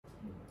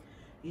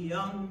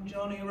Young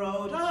Johnny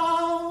rode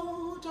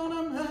out on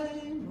a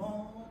May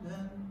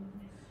morning,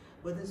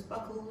 with his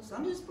buckles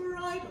and his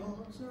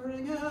bridles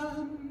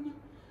ringing,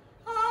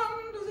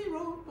 and as he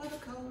rode by the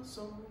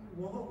castle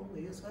wall,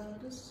 he has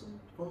heard a sweet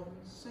voice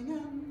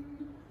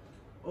singing.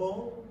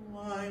 Oh,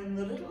 I'm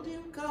the little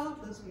Duke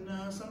Arthur's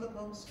nurse, and the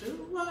post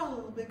do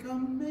well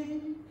become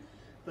me,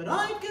 but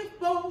I'd give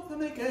both of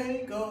me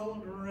gay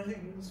gold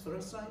rings for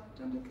a sight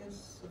and a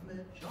kiss of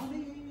me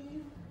Johnny.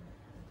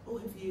 Oh,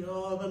 if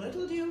you're the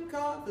little Duke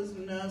Arthur's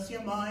nurse,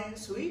 you're my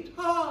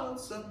sweetheart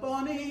so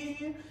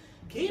bonny.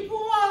 Keep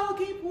well,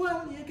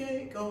 your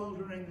gay gold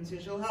rings,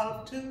 you shall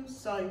have two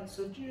sights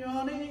of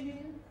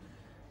Johnny.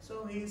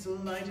 So he's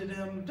lighted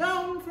him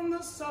down from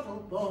the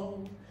saddle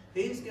bow,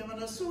 he's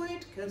given a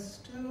sweet kiss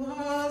to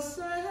her,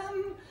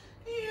 saying,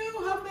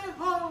 you have me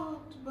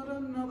heart, but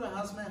another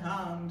has me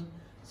hand,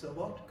 so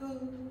what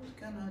good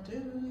can I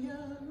do ya?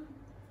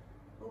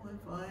 Oh,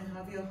 if I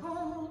have your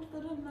heart,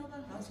 but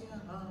another has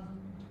your hand,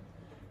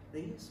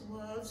 these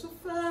words are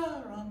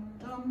fair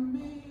unto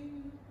me.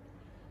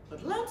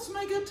 But let's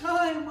make a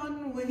time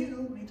when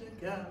we'll meet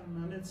again,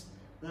 and it's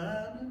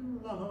then in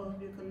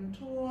love you can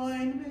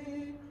twine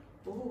me.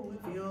 Oh,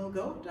 if you'll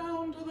go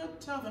down to the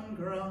tavern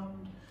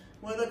ground,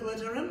 where the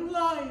glittering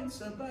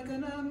lights are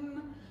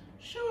beckoning,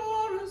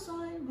 sure as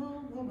I'm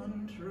a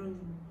woman true,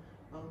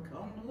 I'll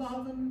come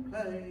love and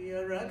pay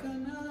your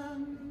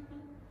reckoning.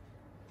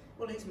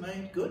 Well, he's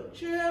made good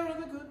cheer of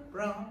the good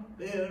brown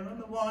beer, and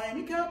the wine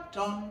he kept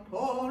on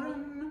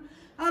pouring,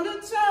 and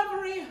its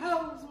every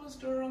health was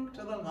drunk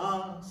to the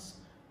last,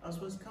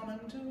 as was coming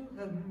to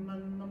him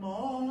in the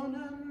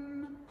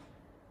morning.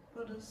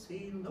 But as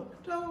he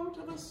looked out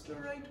of a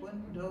straight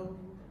window,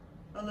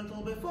 a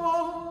little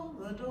before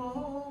the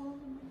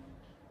dawn,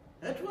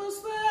 it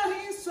was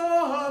there he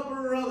saw her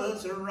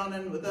brothers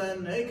running with their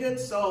naked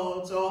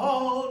swords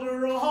all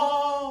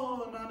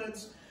drawn, and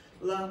it's,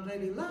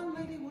 landlady,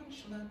 what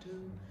shall I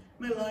do?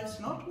 My life's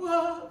not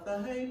worth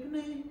a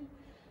halfpenny.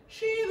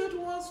 She that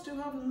was to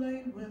have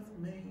lain with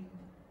me,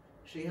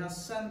 she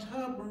has sent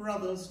her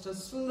brothers to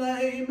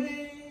slay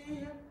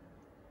me.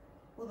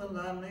 Well, the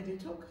landlady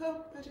took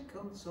her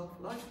petticoats off,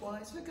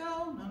 likewise her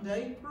gown and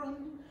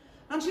apron,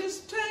 and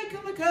she's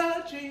taken the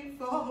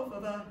kerchief off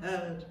of her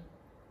head,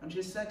 and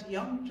she's set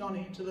young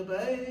Johnny to the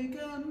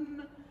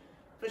bacon,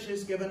 for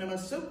she's given him a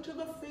suit of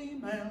the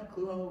female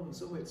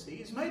clothes, of which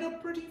he's made a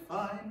pretty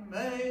fine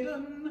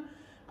maiden,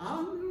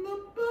 and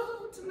the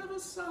birds never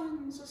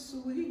sang so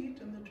sweet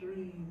in the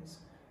trees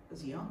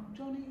as young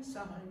Johnny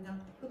sang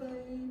at the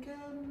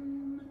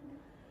bacon.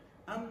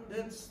 And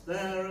it's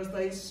there as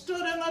they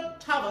stood in the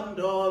tavern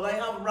door, they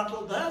have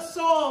rattled their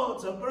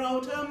swords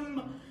about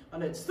him,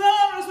 and it's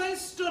there as they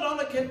stood on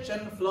the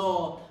kitchen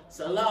floor,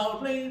 so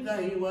loudly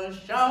they were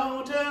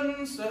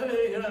shouting,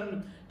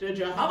 saying, did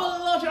you have a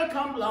lodger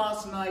come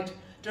last night,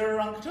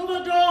 drunk till the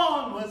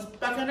dawn was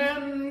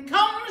beckoning?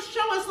 Come,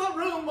 show us the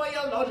room where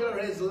your lodger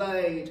is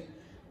laid,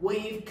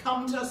 we've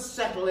come to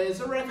settle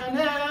his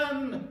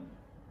reckoning.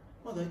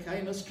 Well, there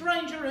came a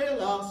stranger here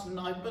last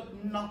night,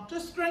 but not to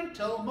drink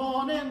till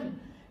morning.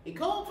 He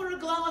called for a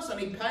glass and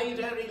he paid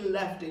ere he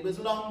left, he was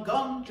long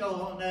gone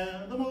John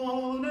ere the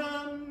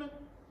morning.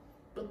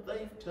 But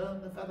they've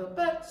turned the feather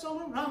beds all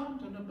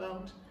around and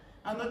about,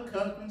 and the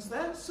curtains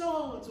their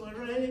swords were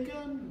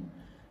raking.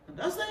 And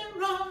as they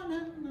ran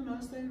in and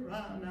as they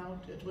ran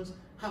out, it was,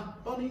 ha,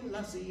 bonny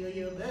lassie, are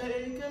you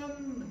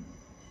bacon?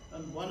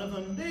 And one of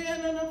them being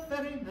in a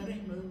very merry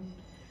mood,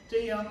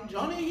 to young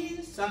Johnny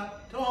he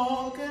sat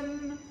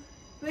talking.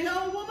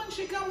 The old woman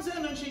she comes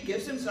in and she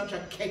gives him such a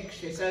kick,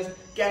 she says,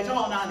 get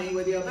on Annie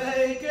with your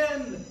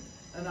bacon.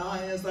 And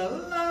I, as the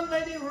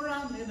landlady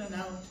ran in and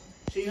out,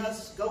 she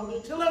has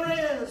scolded till her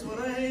ears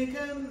were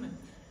aching.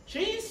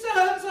 She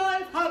says,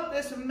 I've had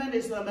this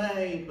many's the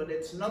maid, but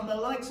it's none the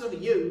likes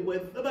of you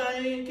with the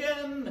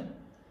bacon.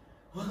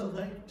 Well,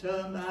 they've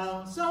turned the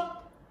house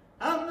up,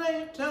 and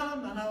they've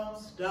turned the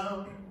house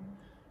down,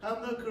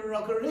 and the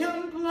crockery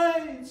and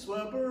plates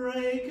were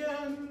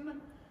breaking,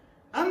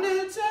 and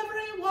it's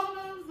every one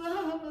of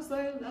them as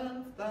they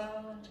left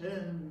that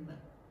inn,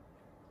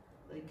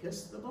 they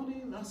kissed the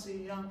bonny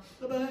lassie at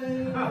the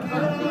bacon.